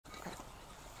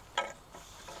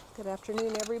Good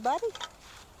afternoon, everybody.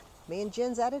 Me and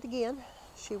Jen's at it again.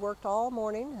 She worked all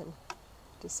morning and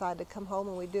decided to come home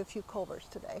and we do a few culverts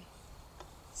today.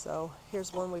 So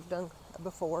here's one we've done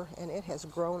before, and it has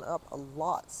grown up a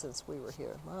lot since we were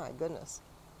here. My goodness.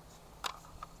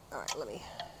 All right, let me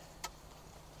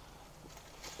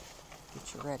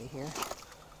get you ready here.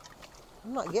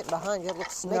 I'm not getting behind you. It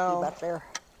looks snaky back there.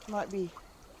 Might be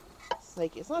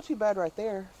snaky. It's not too bad right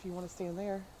there if you want to stand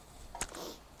there.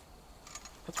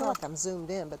 I feel like I'm zoomed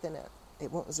in, but then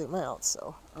it won't zoom out,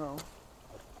 so. Oh.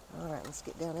 All right, let's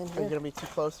get down in here. Are you going to be too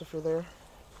close if you're there?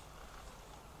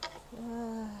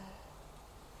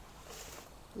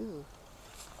 Ooh.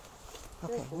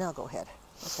 Okay, now go ahead.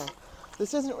 Okay.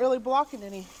 This isn't really blocking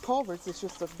any culverts. It's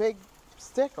just a big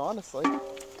stick, honestly.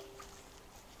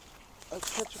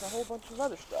 It's catching a whole bunch of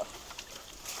other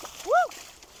stuff. Woo!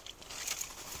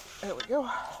 There we go.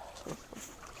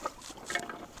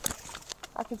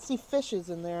 I can see fishes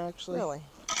in there, actually. Really?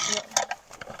 Yep.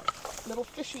 Little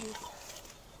fishies.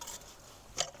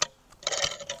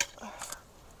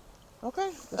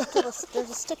 Okay. There's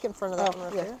a stick in front of that one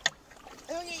right there.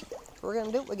 Okay. If we're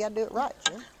gonna do it, we gotta do it right,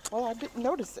 Jen. Well, I didn't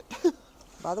notice it.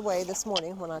 By the way, this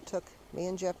morning when me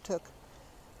and Jeff took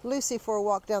Lucy for a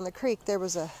walk down the creek, there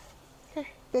was a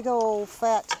big old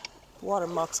fat water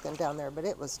moccasin down there, but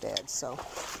it was dead, so.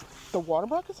 The water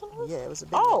moccasin was? Yeah, it was a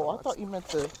big Oh, I thought you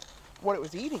meant what it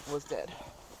was eating was dead.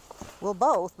 Well,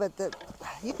 both, but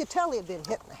you could tell he had been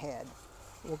hit in the head.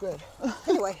 Well, good.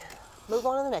 Anyway, move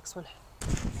on to the next one.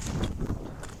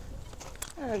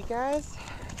 Alright, guys.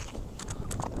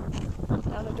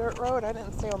 Down a dirt road. I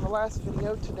didn't say on the last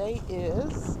video. Today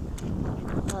is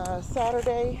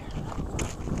Saturday.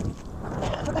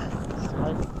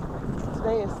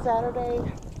 Today is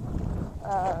Saturday,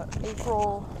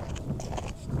 April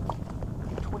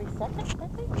 22nd, I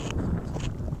think.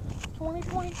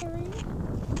 2023.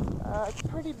 It's a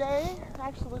pretty day. It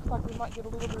actually looks like we might get a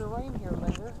little bit of rain here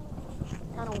later.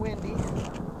 Kind of windy.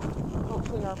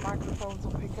 Hopefully our microphones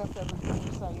will pick up everything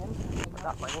we're saying.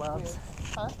 Forgot my gloves.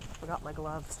 Huh? Forgot my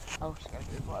gloves. Oh, she got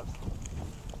good gloves.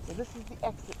 So this is the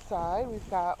exit side. We've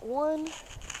got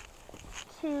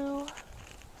two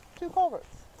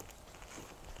culverts.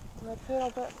 And that's it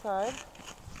on that side.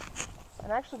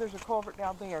 And actually there's a culvert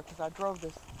down there because I drove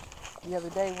this the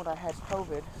other day when I had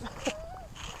COVID.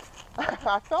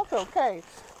 I felt okay,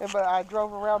 but I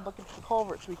drove around looking for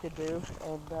culverts we could do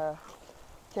and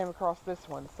came across this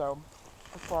one, so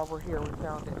that's why we're here. We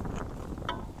found it.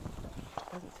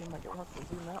 Doesn't seem like it wants to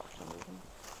zoom out for some reason.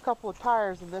 A couple of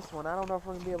tires in this one. I don't know if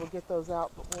we're going to be able to get those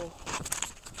out, but we'll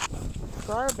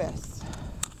try our best.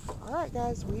 Alright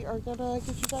guys, we are going to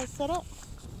get you guys set up.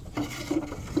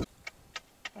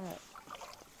 Alright.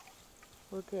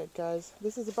 We're good, guys.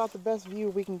 This is about the best view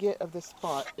we can get of this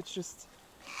spot. It's just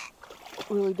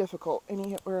really difficult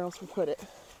anywhere else we put it.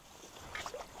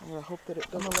 I'm going to hope that it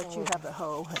doesn't. I'm going to let you have the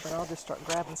hoe, and then I'll just start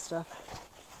grabbing stuff.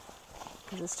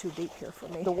 Because it's too deep here for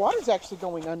me. The water's actually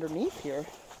going underneath here.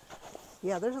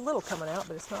 Yeah, there's a little coming out,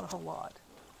 but it's not a whole lot.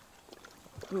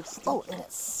 Oh, and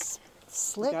it's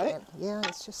slick. Got it? Yeah,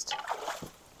 it's just...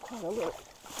 Oh, look.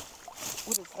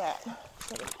 What is that? Is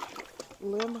that a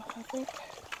limb, I think?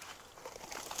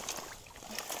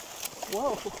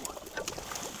 Whoa.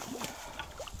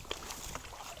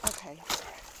 Okay.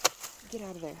 Get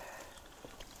out of there.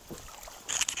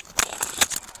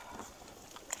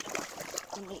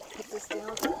 Let me put this down.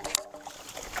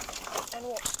 And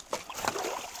we'll...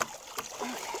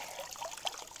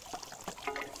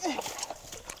 Okay.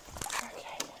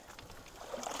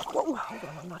 Whoa, hold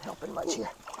on, I'm not helping much here.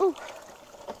 Ooh.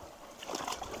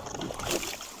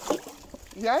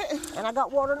 You got it? And I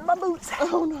got water in my boots.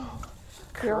 Oh no.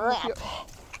 Crap.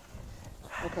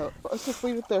 Okay, let's just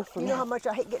leave it there for now. You know how much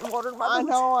I hate getting water in my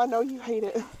boots? I know you hate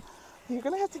it. You're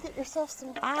gonna have to get yourself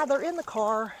some. They're in the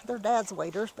car. They're Dad's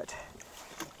waders, but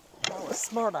if I was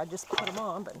smart, I'd just put them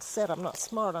on. But instead, I'm not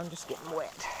smart. I'm just getting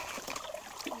wet.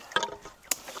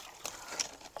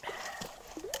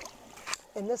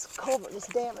 And this culvert is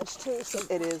damaged too. So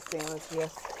it is damaged,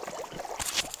 yes.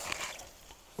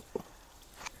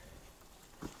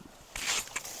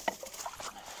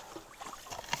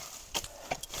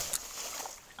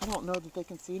 I don't know that they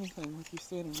can see anything with you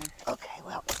standing there. Okay,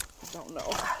 well, I don't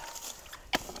know.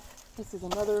 This is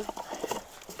another.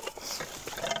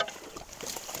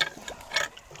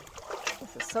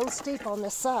 This is so steep on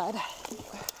this side.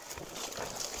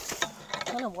 I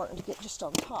kind of wanted to get just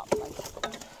on top.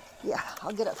 Yeah,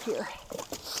 I'll get up here.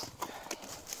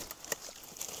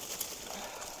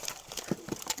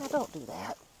 Now don't do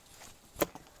that.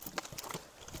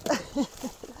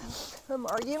 I'm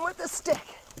arguing with the stick.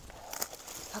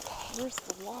 Okay. Where's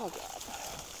the log at?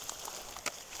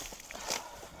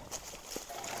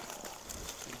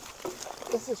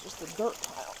 This is just a dirt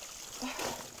pile.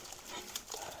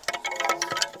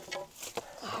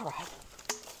 All right.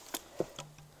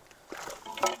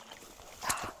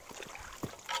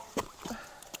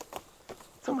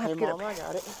 It's okay, Mom, I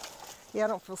got it. Yeah, I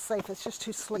don't feel safe. It's just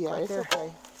too slick Yeah, right it's there.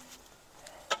 okay.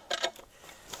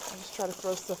 I just try to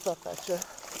throw stuff up at you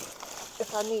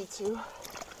if I need to.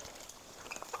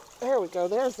 There we go.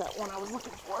 There's that one I was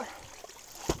looking for.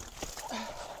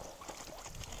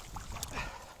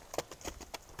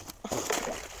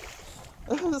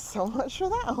 So much for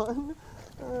that one.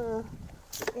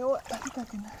 You know what? I think I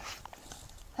can.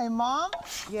 Hey, Mom?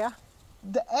 Yeah?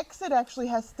 The exit actually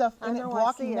has stuff in it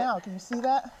blocking now. Can you see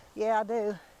that? Yeah, I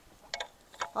do.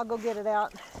 I'll go get it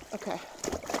out. Okay.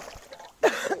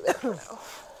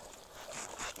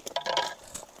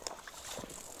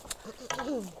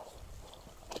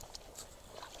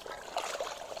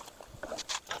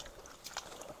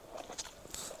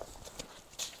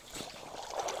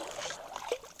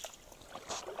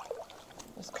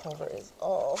 This culvert is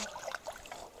all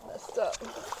messed up.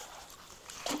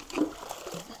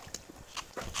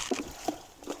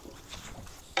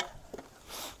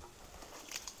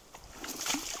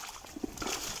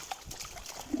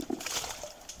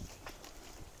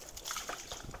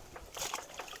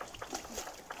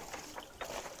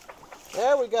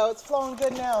 There we go. It's flowing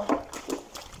good now.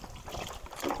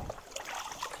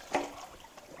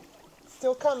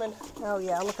 Still coming. Oh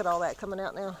yeah, look at all that coming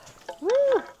out now. Woo!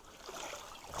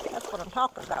 That's what I'm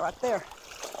talking about right there.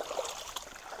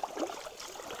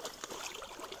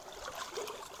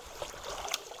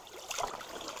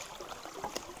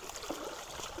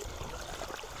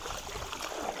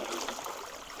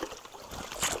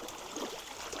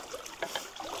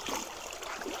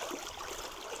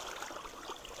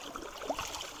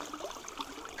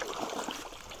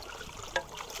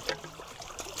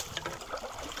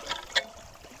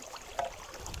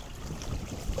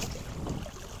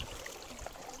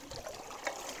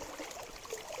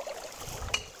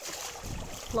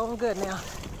 Flowing good now.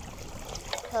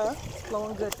 Huh? It's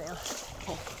flowing good now.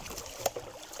 Okay.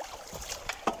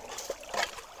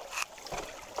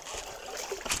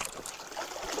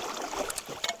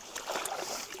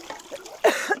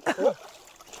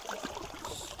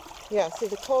 Yeah, see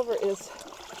the culvert is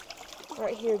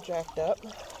right here jacked up.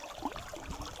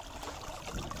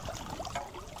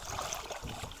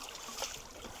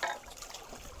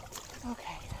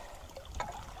 Okay.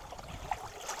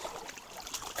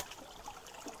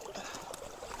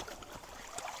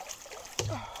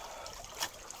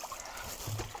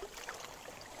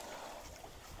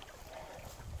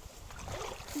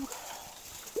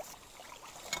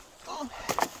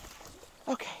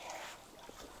 Okay.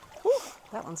 Whew.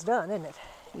 That one's done, isn't it?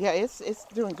 Yeah, it's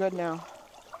doing good now.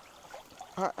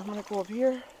 All right, I'm gonna go up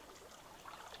here.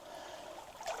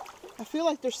 I feel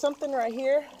like there's something right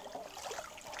here.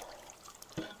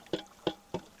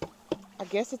 I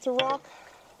guess it's a rock.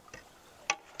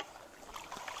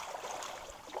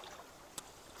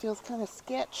 Feels kind of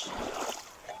sketch.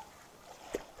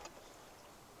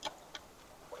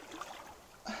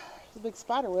 There's a big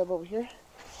spider web over here.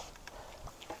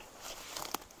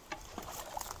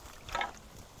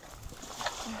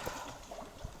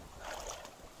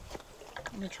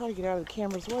 I'm gonna try to get out of the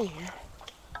camera's way here.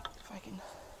 If I can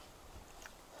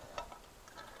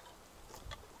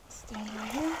stand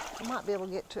right here. I might be able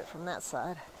to get to it from that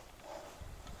side.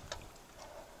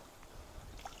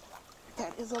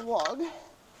 That is a log.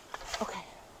 Okay,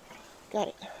 got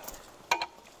it.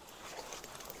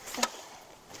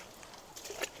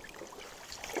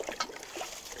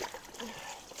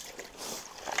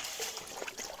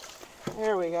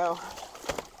 There we go.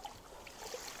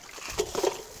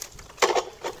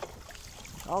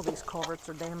 All these culverts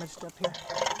are damaged up here.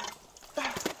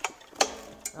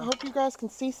 I hope you guys can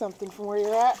see something from where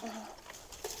you're at.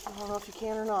 I don't know if you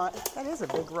can or not. That is a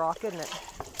big rock, isn't it?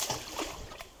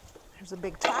 There's a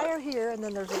big tire here, and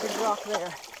then there's a big rock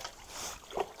there.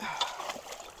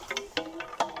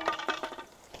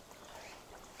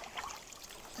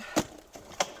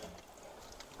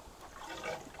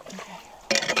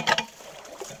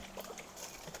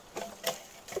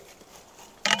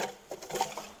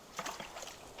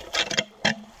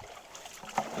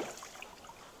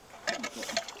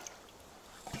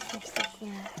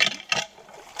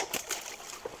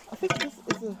 I think this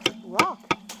is a rock.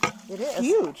 It is.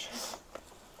 Huge.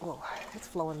 Whoa, it's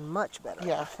flowing much better.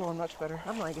 Yeah, flowing much better.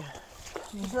 I'm like,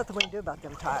 there's nothing we can do about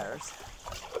them tires.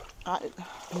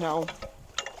 No.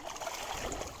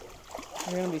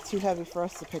 They're going to be too heavy for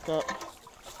us to pick up.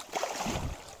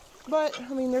 But,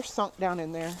 I mean, they're sunk down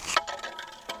in there.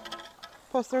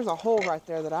 Plus, there's a hole right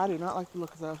there that I do not like the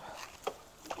looks of.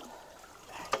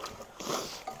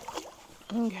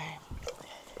 Okay.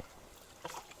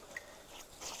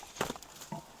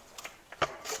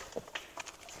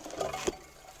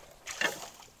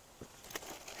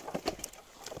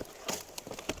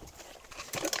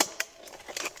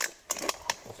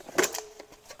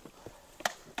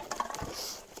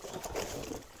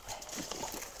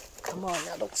 Come on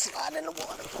now, don't slide in the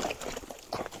water.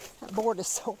 That board is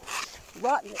so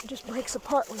rotten, it just breaks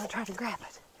apart when I try to grab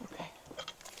it. Okay.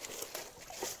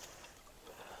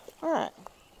 All right.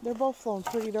 They're both flowing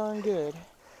pretty darn good.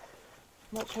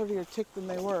 Much heavier tick than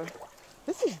they were.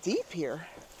 This is deep here.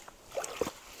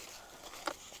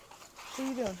 What are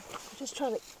you doing? I'm just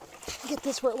trying to get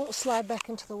this where it won't slide back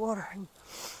into the water, and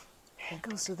it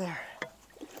goes through there.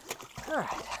 All right,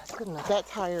 that's good enough. That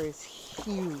tire is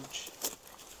huge.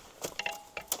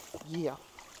 Yeah.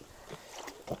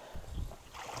 All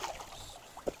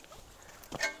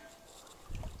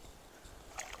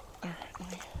right,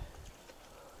 let me...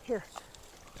 Here,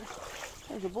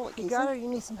 There's a bullet. you got it, or you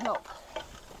need some help?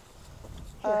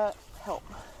 Help.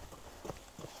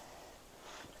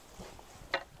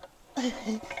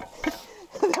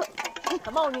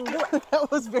 Come on, you can do it. That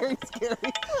was very scary.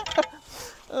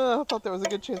 I thought there was a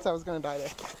good chance I was going to die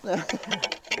there.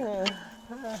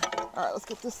 All right, let's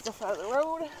get this stuff out of the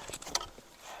road.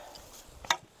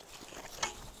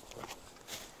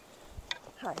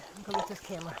 All right, go get this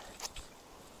camera.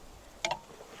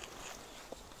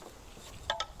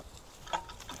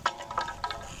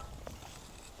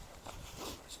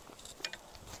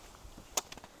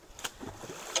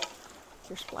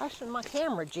 You're splashing my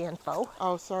camera, Jenfo.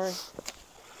 Oh, sorry.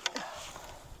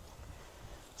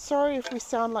 Sorry if we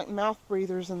sound like mouth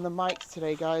breathers in the mics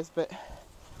today, guys, but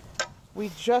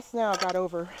we just now got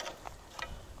over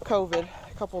COVID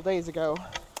a couple of days ago,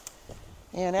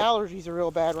 and allergies are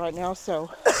real bad right now, so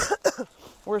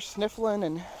we're sniffling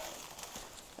and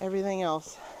everything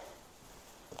else.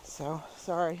 So,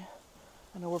 sorry.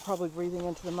 I know we're probably breathing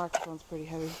into the microphones pretty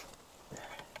heavy.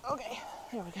 Okay,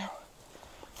 there we go.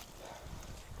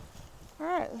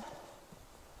 Alright,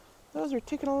 those are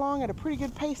ticking along at a pretty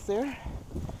good pace there.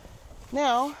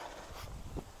 Now,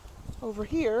 over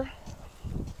here,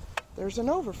 there's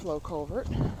an overflow culvert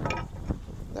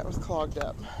that was clogged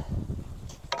up.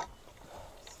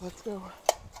 So let's go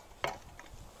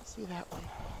see that one.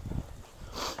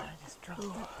 I just dropped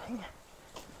that thing.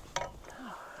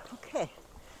 Oh, okay.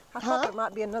 I thought there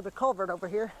might be another culvert over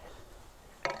here.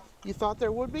 You thought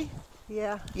there would be?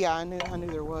 Yeah. Yeah, I knew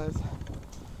there was.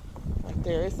 Right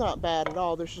there. It's not bad at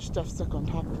all. There's just stuff stuck on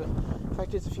top of it. In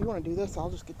fact, if you want to do this, I'll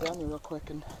just get down there real quick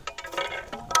and...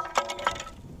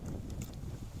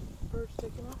 Bird's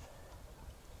taking off.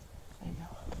 There you go.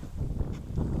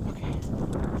 Okay.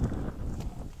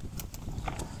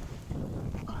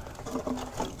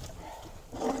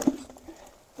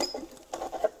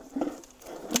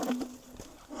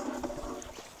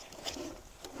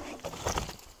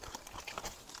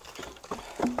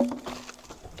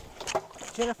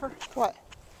 Jennifer? What?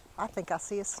 I think I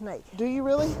see a snake. Do you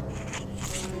really?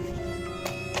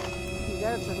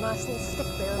 There's a nice little stick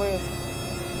there. Where?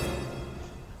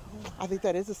 I think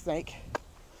that is a snake.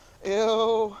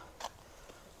 Ew.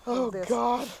 Oh,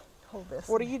 God. Hold this.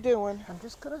 What are you doing? I'm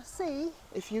just going to see.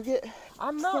 If you get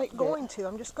I'm not snake going bit, to.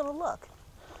 I'm just going to look.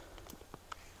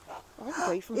 I can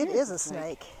tell you from It here is a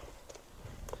snake.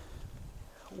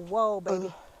 Whoa,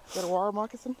 baby. Is that a wire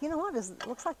moccasin? You know what? It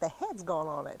looks like the head's gone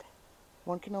on it.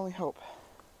 One can only hope.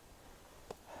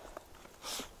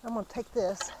 I'm going to take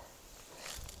this.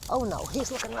 Oh, no.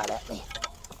 He's looking right at me.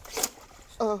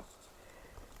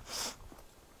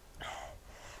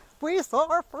 We saw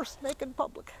our first snake in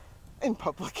public. In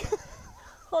public.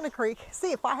 On a creek.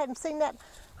 See, if I hadn't seen that,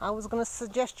 I was going to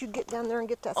suggest you get down there and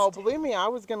get tested. Oh, believe me, I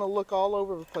was going to look all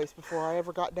over the place before I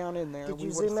ever got down in there. Did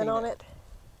you zoom in on it?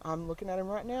 I'm looking at him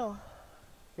right now.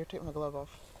 Here, take my glove off.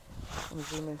 Let me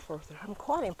zoom in further. I'm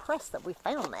quite impressed that we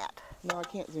found that. No, I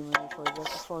can't zoom in any further.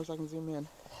 That's as far as I can zoom in.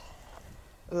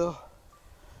 Ugh.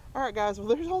 Alright, guys. Well,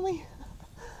 there's only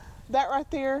that right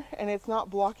there, and it's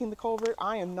not blocking the culvert.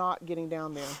 I am not getting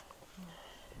down there.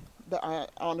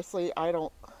 Honestly, I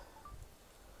don't...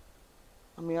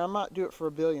 I mean, I might do it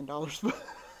for $1 billion, but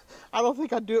I don't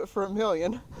think I'd do it for $1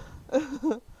 million.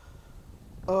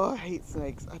 Oh, I hate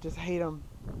snakes. I just hate them.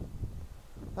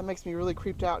 That makes me really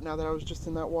creeped out now that I was just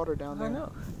in that water down there. I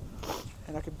know.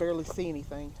 And I could barely see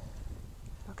anything.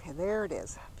 Okay, there it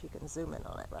is. If you can zoom in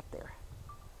on it right there.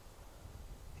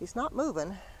 He's not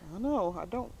moving. I know. I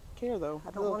don't care, though.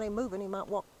 I don't want him moving. He might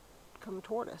come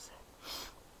toward us.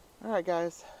 All right,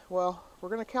 guys. Well, we're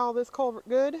going to cow this culvert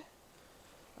good.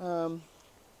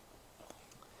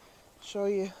 Show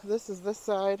you, this is this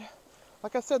side.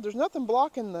 Like I said, there's nothing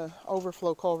blocking the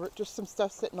overflow culvert, just some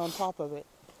stuff sitting on top of it.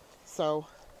 So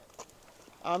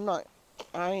I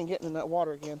ain't getting in that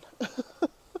water again.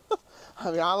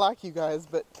 I mean, I like you guys,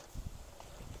 but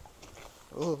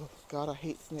oh God, I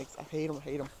hate snakes. I hate them. I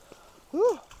hate them.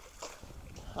 Whew.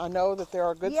 I know that there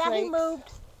are good snakes. Yeah, he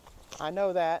moved. I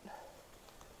know that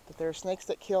there are snakes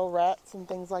that kill rats and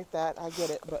things like that. I get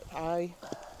it, but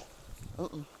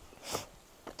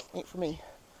ain't for me.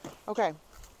 Okay,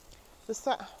 this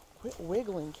side, quit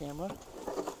wiggling, camera.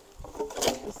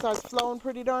 This side's flowing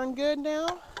pretty darn good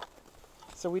now.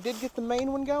 So we did get the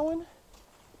main one going.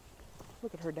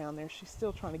 Look at her down there. She's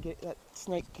still trying to get that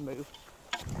snake to move.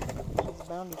 She's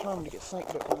bound and determined to get snake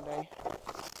bit one day.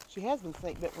 She has been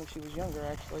snake bit when she was younger,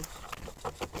 actually.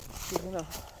 She was in a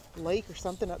lake or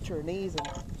something up to her knees, and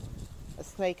a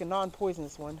snake, a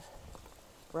non-poisonous one,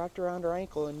 wrapped around her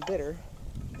ankle and bit her.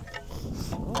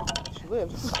 Oh, she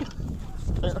lived,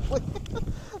 apparently.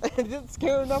 And it didn't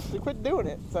scare her enough to quit doing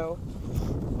it. So,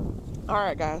 all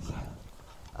right, guys.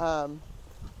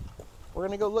 We're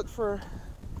gonna go look for.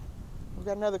 We've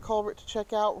got another culvert to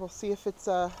check out. We'll see if it's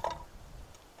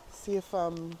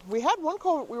we had one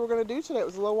culvert we were going to do today. It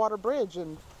was a low water bridge,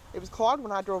 and it was clogged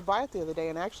when I drove by it the other day,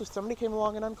 and actually somebody came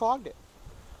along and unclogged it.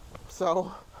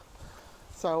 So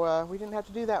we didn't have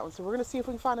to do that one. So we're going to see if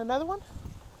we can find another one,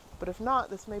 but if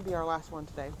not, this may be our last one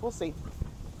today. We'll see.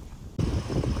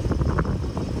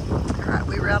 All right,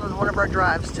 we were out on one of our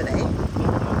drives today. And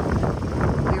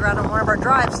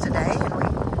we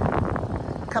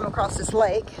come across this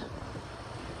lake.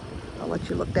 I'll let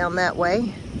you look down that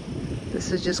way.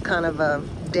 This is just kind of a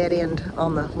dead end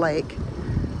on the lake.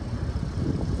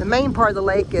 The main part of the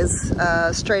lake is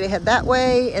straight ahead that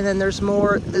way, and then there's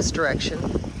more this direction.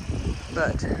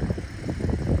 But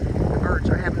the birds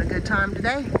are having a good time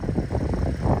today.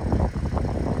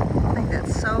 I think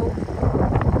that's so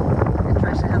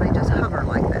interesting how they just hover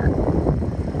like that.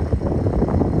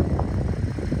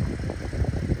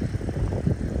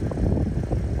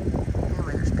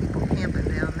 Anyway, there's people camping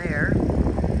down there.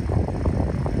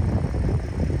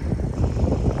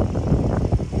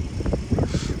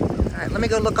 Let me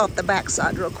go look off the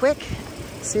backside real quick,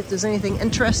 see if there's anything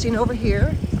interesting over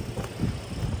here.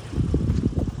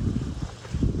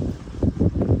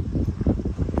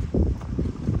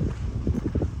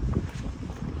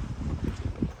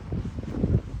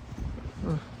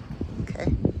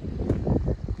 Okay.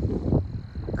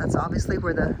 That's obviously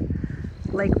where the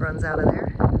lake runs out of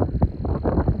there.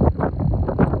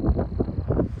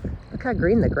 Look how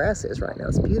green the grass is right now.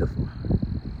 It's beautiful.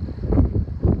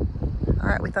 All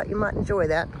right, we thought you might enjoy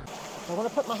that. I want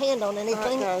to put my hand on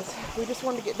anything. All right, guys, we just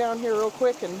wanted to get down here real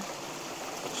quick and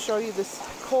show you this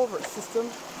culvert system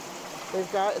they've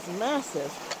got. It's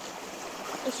massive.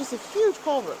 It's just a huge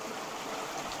culvert.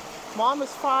 Mom is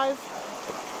 5'8".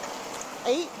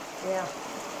 Yeah.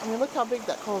 I mean, look how big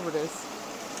that culvert is.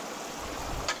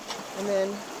 And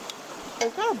then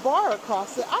they've got a bar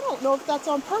across it. I don't know if that's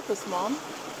on purpose, Mom.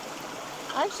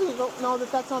 I actually don't know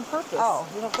that that's on purpose. Oh,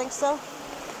 you don't think so?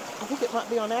 I think it might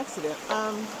be on accident.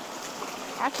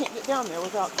 I can't get down there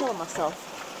without killing myself.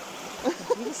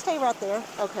 You can stay right there.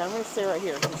 Okay, I'm going to stay right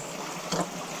here.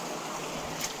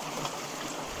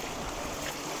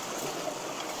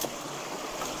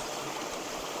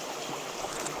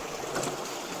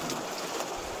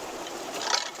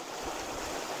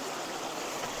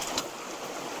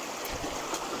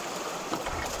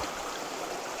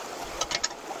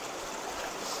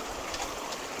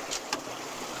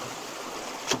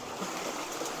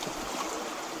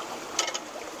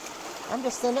 I'm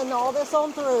just sending all this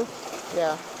on through.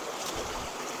 Yeah.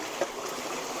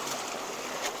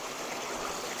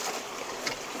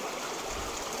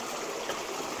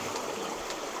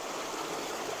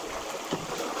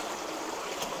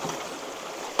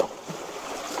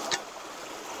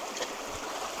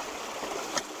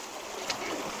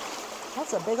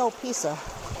 That's a big old piece of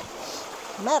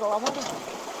metal. I wonder.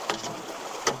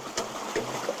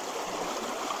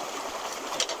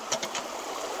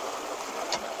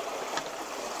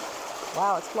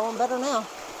 Wow, it's flowing better now.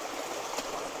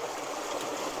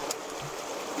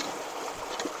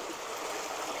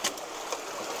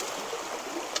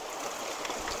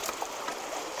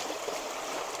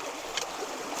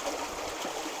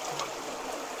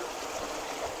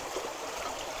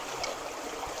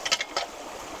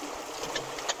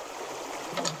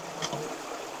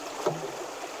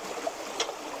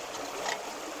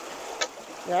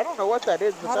 Yeah, I don't know what that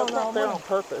is, but that's not there on Mom.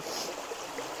 purpose.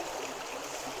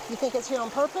 You think it's here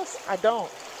on purpose? I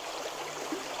don't.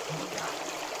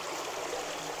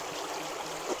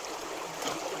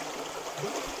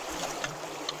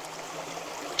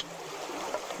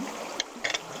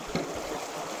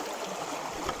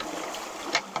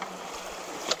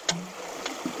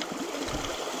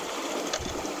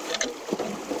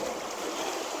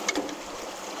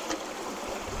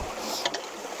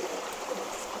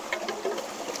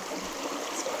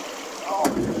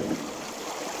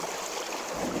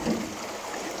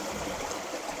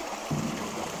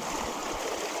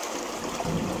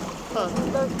 Huh.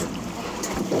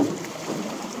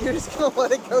 You're just gonna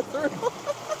let it go through?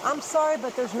 I'm sorry,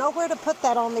 but there's nowhere to put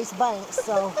that on these banks,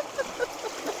 so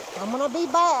I'm gonna be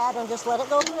bad and just let it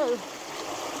go through.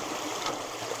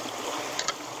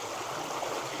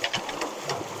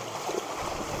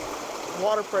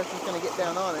 Water pressure's gonna get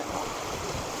down on it.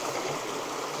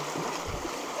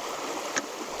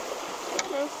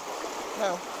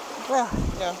 No. Well,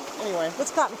 yeah, anyway.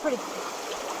 It's gotten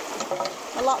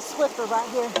a lot swifter right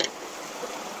here.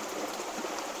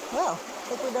 Well, I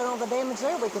think we've done all the damage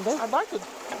there we can do. I'd like to,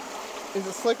 is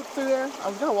it slick through there? I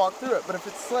was gonna walk through it, but if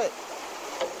it's slick.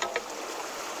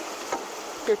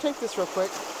 Here, take this real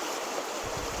quick.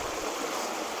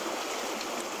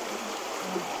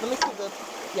 Let me see the,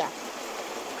 yeah.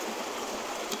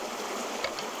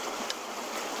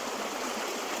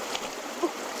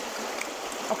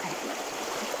 Okay.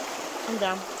 I'm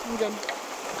down. I'm good.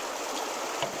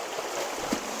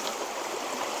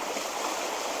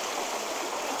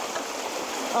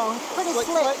 Oh, it's pretty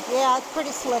slick. Yeah, it's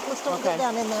pretty slick. Let's don't get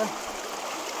down in there.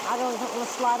 I don't want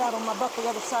to slide out on my butt the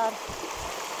other side.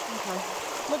 Okay.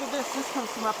 Look at this. This comes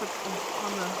from up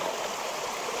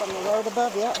from the road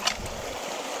above, yeah.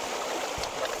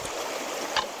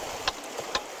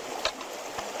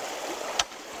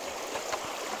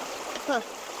 Huh.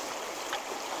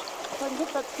 If I can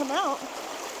get that to come out.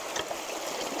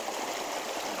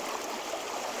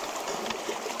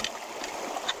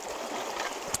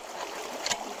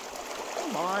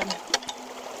 Come on.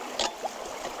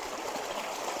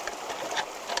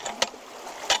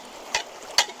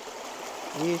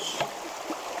 Yeesh.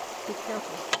 Be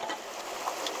careful.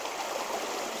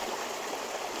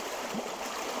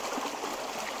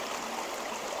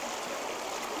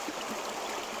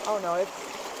 Oh no,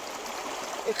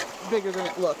 it's bigger than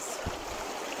it looks.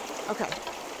 Okay.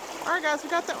 All right, guys, we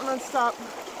got that one unstopped.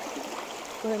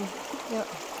 Go ahead and, yep,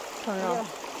 turn it off.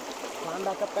 Climb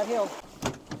back up that hill.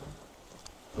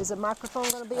 Is the microphone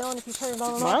going to be on if you turn it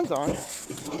on? Mine's on.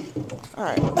 All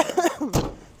right.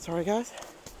 Sorry, guys.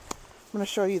 I'm going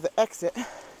to show you the exit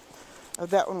of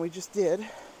that one we just did.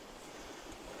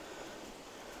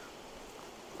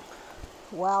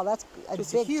 Wow, that's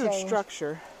It's big a huge change.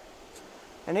 structure.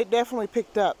 And it definitely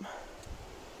picked up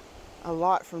a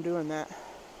lot from doing that.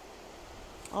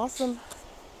 Awesome.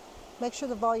 Make sure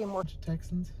the volume works.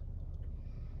 Texans.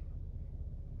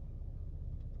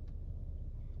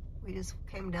 We just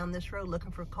came down this road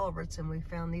looking for culverts and we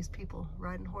found these people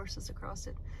riding horses across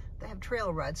it. They have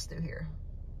trail rides through here.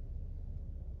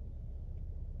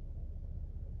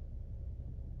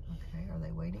 Okay, are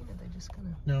they waiting? Are they just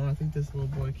gonna? No, I think this little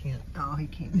boy can't. Oh, he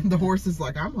can't. The horse is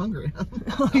like, I'm hungry.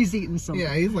 Oh, he's eating something.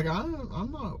 Yeah, he's like, I'm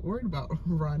not worried about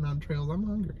riding on trails. I'm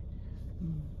hungry.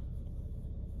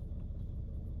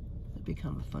 That'd be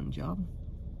kind of a fun job.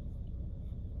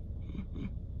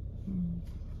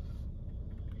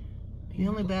 The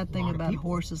only bad thing about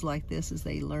horses like this is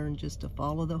they learn just to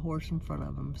follow the horse in front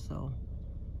of them, so.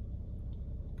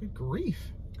 Good grief.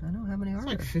 I know, how many are there?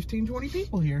 Like 15, 20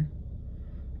 people here.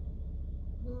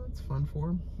 Well, that's fun for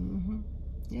them.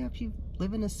 Yeah, if you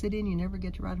live in a city and you never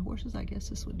get to ride horses, I guess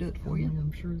this would do it for you.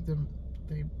 I'm sure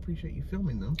they appreciate you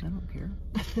filming them. I don't care.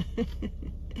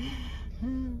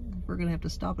 If we're going to have to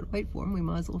stop and wait for them, we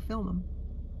might as well film them.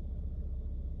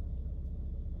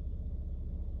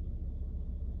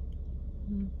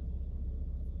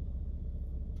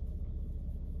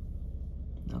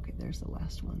 Okay, there's the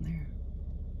last one there.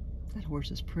 That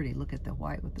horse is pretty. Look at the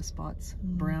white with the spots.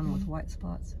 Brown with white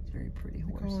spots. It's a very pretty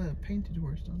horse. They call it a painted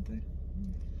horse, don't they?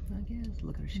 I guess.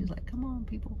 Look at her. She's like, come on,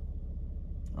 people.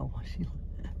 Oh, she...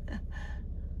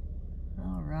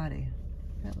 Alrighty.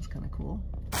 That was kind of cool.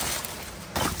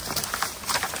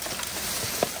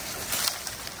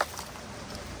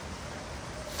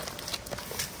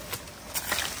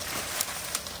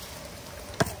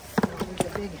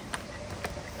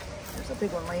 There's a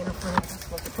big one laying in front of us.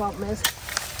 That's what the problem is.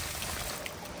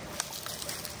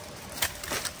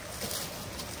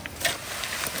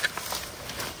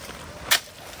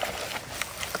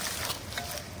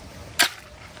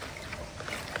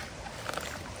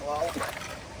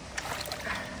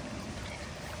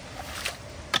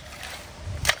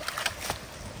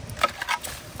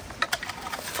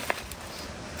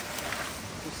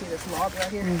 You see this log right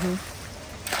here?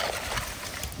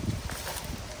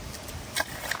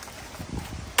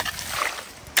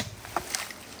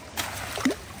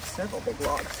 Several big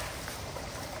logs.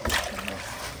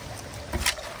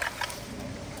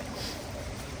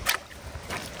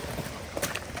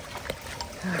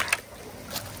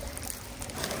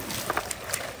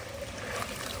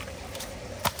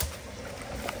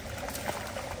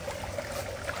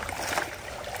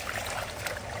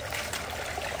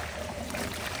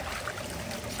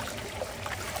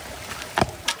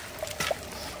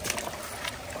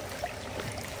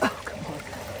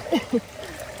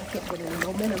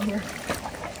 momentum here.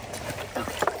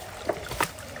 Okay.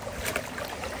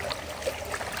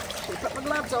 Put my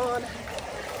gloves on.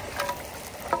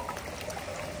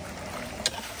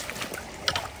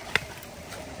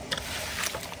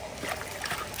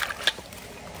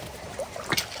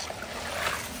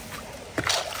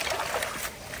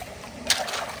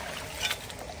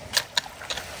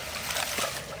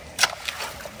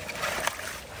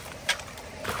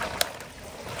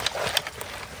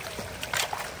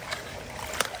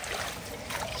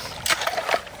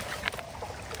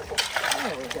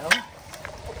 There we go.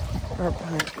 Or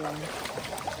plant one.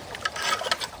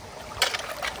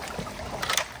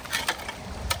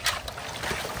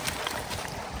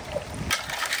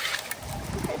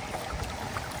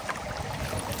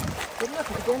 Good enough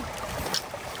again.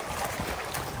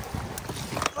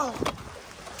 Oh.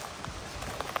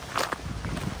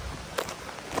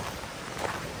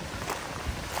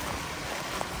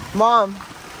 Mom,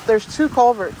 there's 2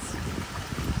 culverts.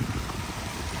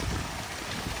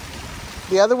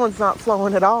 The other one's not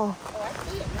flowing at all. Oh, I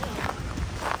see it now.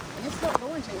 And it's not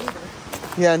going to either.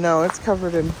 Yeah, no, it's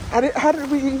covered in... How did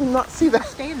we even not see that?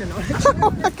 Standing on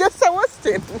it. I guess I was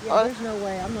standing Yeah, on it. there's no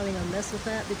way. I'm not even going to mess with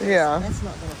that because Yeah. that's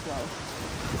not going to flow.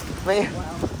 Man.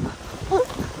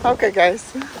 Wow. Okay,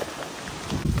 guys.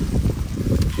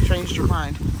 Changed your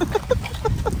mind.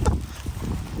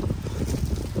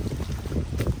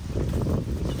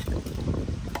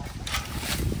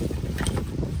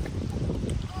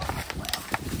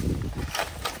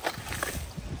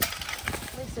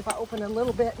 At least if I open a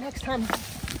little bit, next time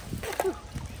you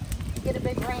get a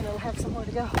big rain, it'll have somewhere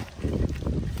to go.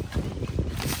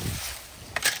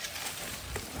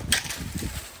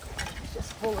 It's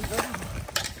just full of them.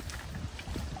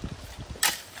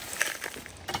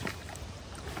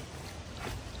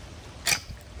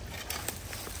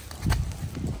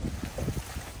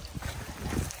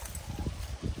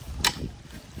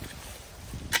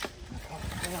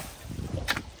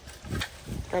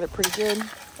 Got it pretty good.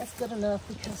 That's good enough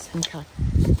because Okay.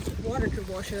 water could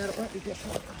wash it out. It won't be good.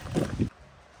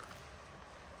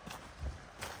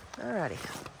 Alrighty.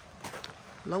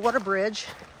 Low water bridge.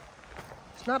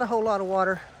 There's not a whole lot of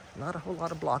water, not a whole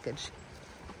lot of blockage.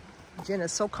 Jen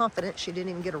is so confident she didn't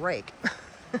even get a rake.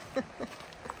 It's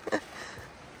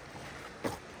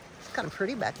kind of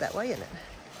pretty back that way, isn't it?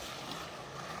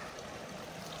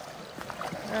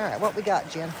 All right, what we got,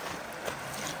 Jen?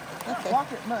 Okay.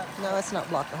 Block it much. No, it's not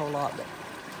blocked a whole lot, but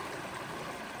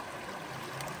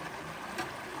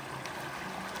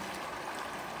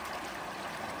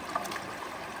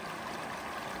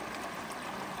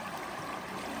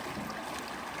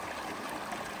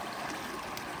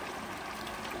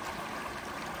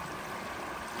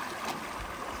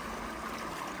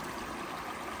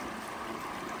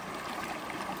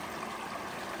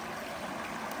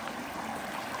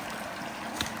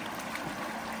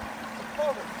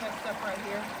Culvert's messed up right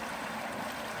here.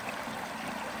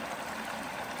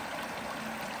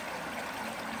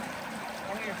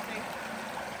 Right here, see?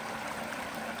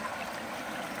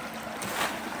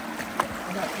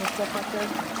 is that mixed up right there?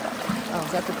 Oh,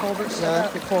 is that the culvert? Yeah,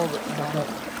 that's the culvert.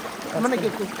 I'm gonna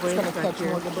get this It's bridge gonna back catch here.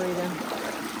 more debris then.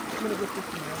 I'm gonna get this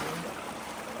one right here.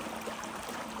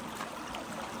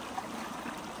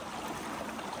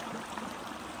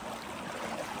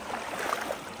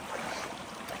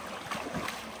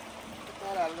 Get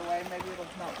that out of the way. Maybe it'll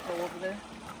not go over there.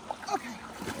 Okay.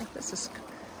 This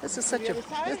is such the a other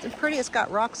side? this is pretty. It's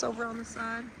got rocks over on the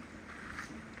side.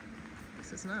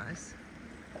 This is nice.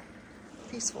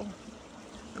 Peaceful.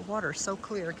 The water is so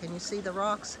clear. Can you see the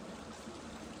rocks?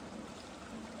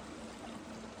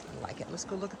 I like it. Let's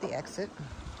go look at the exit.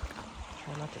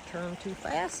 Try not to turn too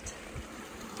fast.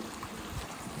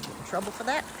 Get in trouble for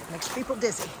that. It makes people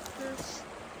dizzy.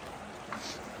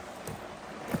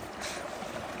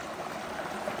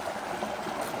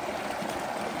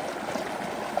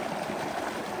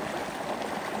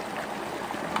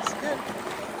 That's good.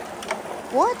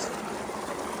 What?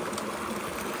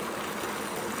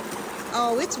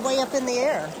 Oh, it's way up in the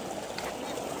air.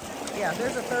 Yeah,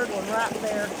 there's a third one right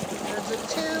there. There's a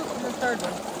 2 and the third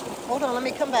one. Hold on, let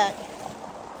me come back.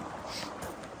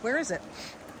 Where is it?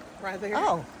 Right there.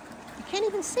 Oh, you can't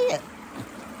even see it.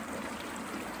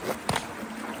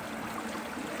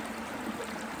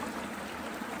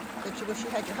 Bet you wish you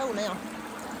had your hoe now.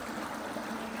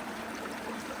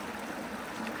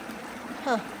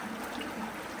 Huh.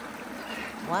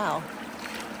 Wow.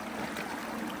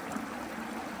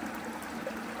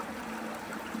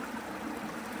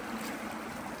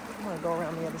 I'm going to go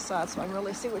around the other side so I can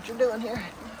really see what you're doing here.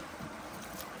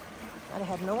 I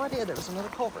had no idea there was another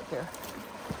culvert there.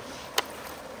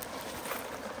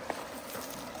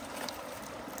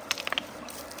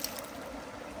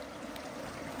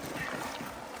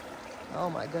 Oh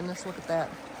my goodness, look at that.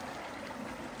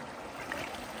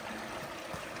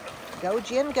 Go,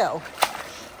 Jen, go.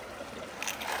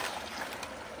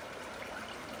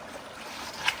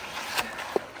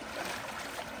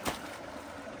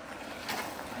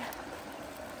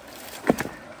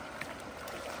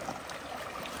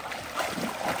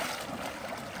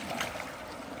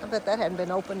 I bet that hadn't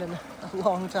been opened in a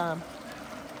long time.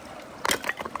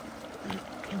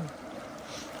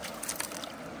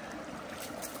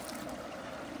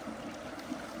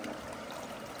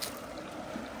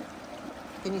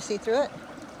 Can you see through it?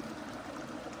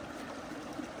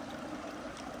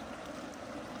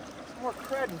 More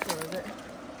crud in front of it.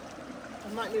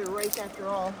 I might need a rake after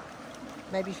all.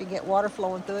 Maybe if you get water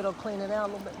flowing through it, it'll clean it out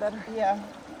a little bit better. Yeah.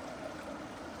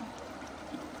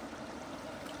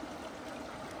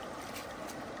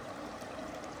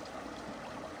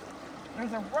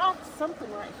 There's a rock,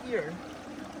 something right here.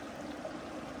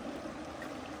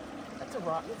 That's a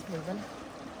rock, it's moving.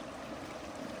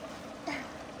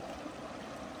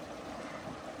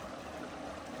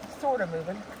 Sort of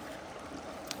moving.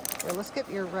 Here, let's get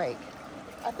your rake.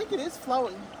 I think it is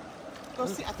flowing. Go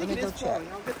see. I think it is flowing.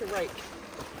 Check. I'll get the rake.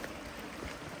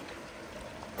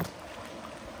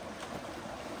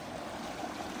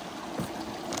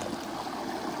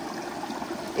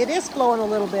 It is flowing a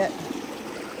little bit.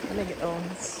 Let me get,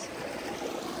 let's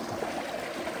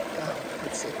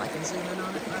see if I can zoom in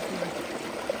on it right here.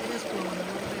 It is flowing a little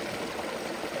bit.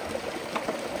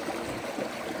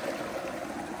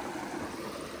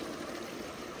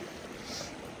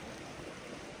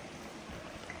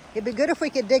 It'd be good if we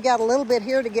could dig out a little bit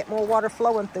here to get more water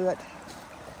flowing through it.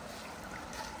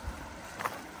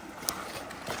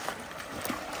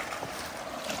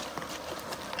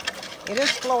 It is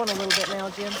flowing a little bit now,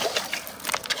 Jim.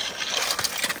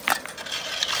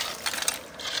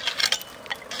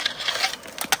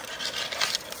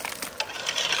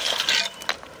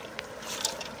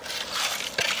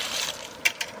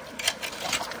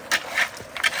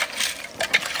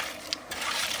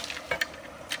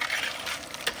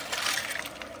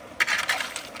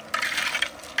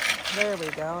 There we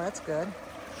go, that's good.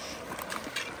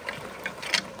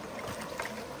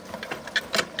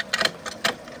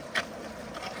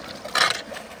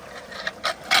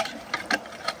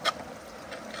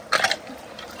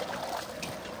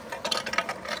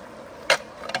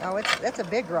 Oh, that's a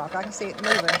big rock. I can see it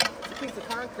moving. It's a piece of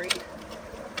concrete.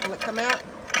 Will it come out?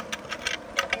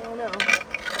 I don't know.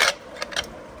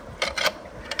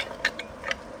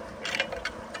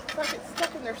 It's like it's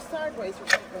stuck in there sideways or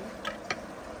something.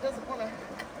 It doesn't want to.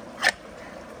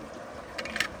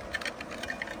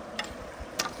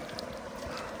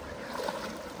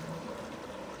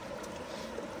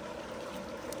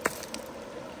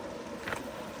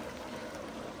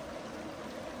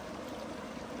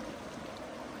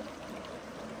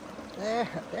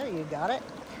 There you got it.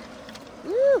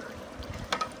 Woo!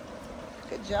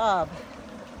 Good job.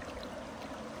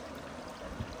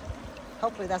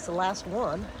 Hopefully that's the last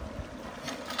one.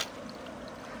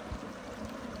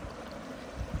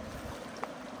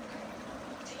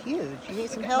 It's huge. You need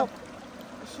some help?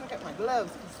 I should have got my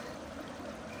gloves.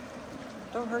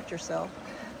 Don't hurt yourself.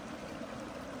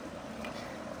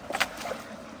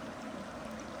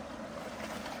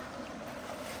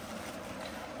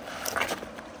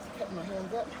 My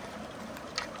hands up.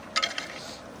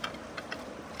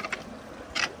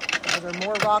 Are there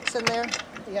more rocks in there?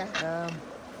 Yeah.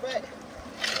 But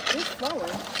it's flowing.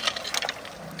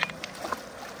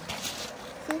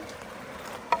 See?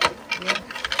 Yeah.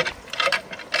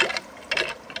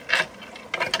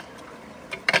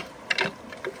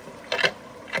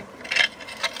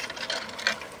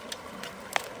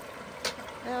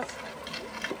 Yes.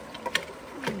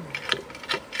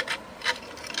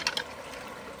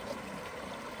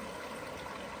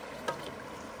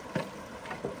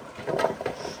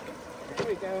 There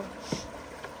we go.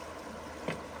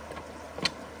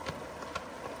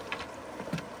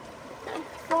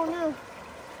 Oh no.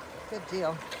 Good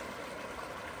deal.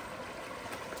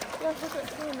 Yeah, look at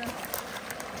it going now.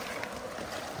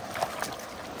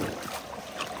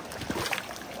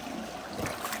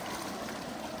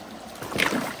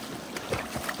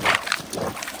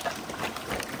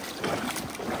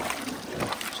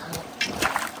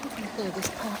 Clear this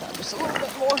path out just a little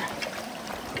bit more.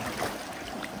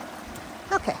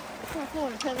 Okay. It's not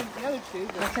flowing as heavy as the other two, I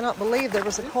but cannot believe there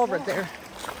was a culvert there.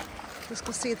 Let's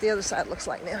go see what the other side looks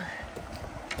like now.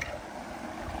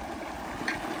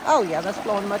 Oh yeah, that's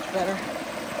flowing much better.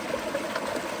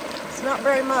 It's not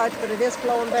very much, but it is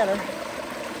flowing better.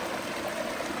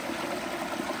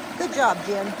 Good job,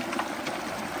 Jen.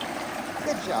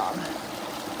 Good job.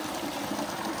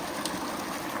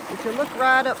 We if you look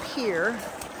right up here,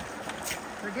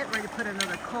 they're getting ready to put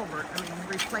another culvert. I mean,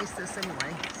 replace this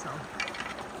anyway, so.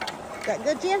 That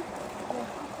good, Jen? Yeah.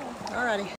 Alrighty.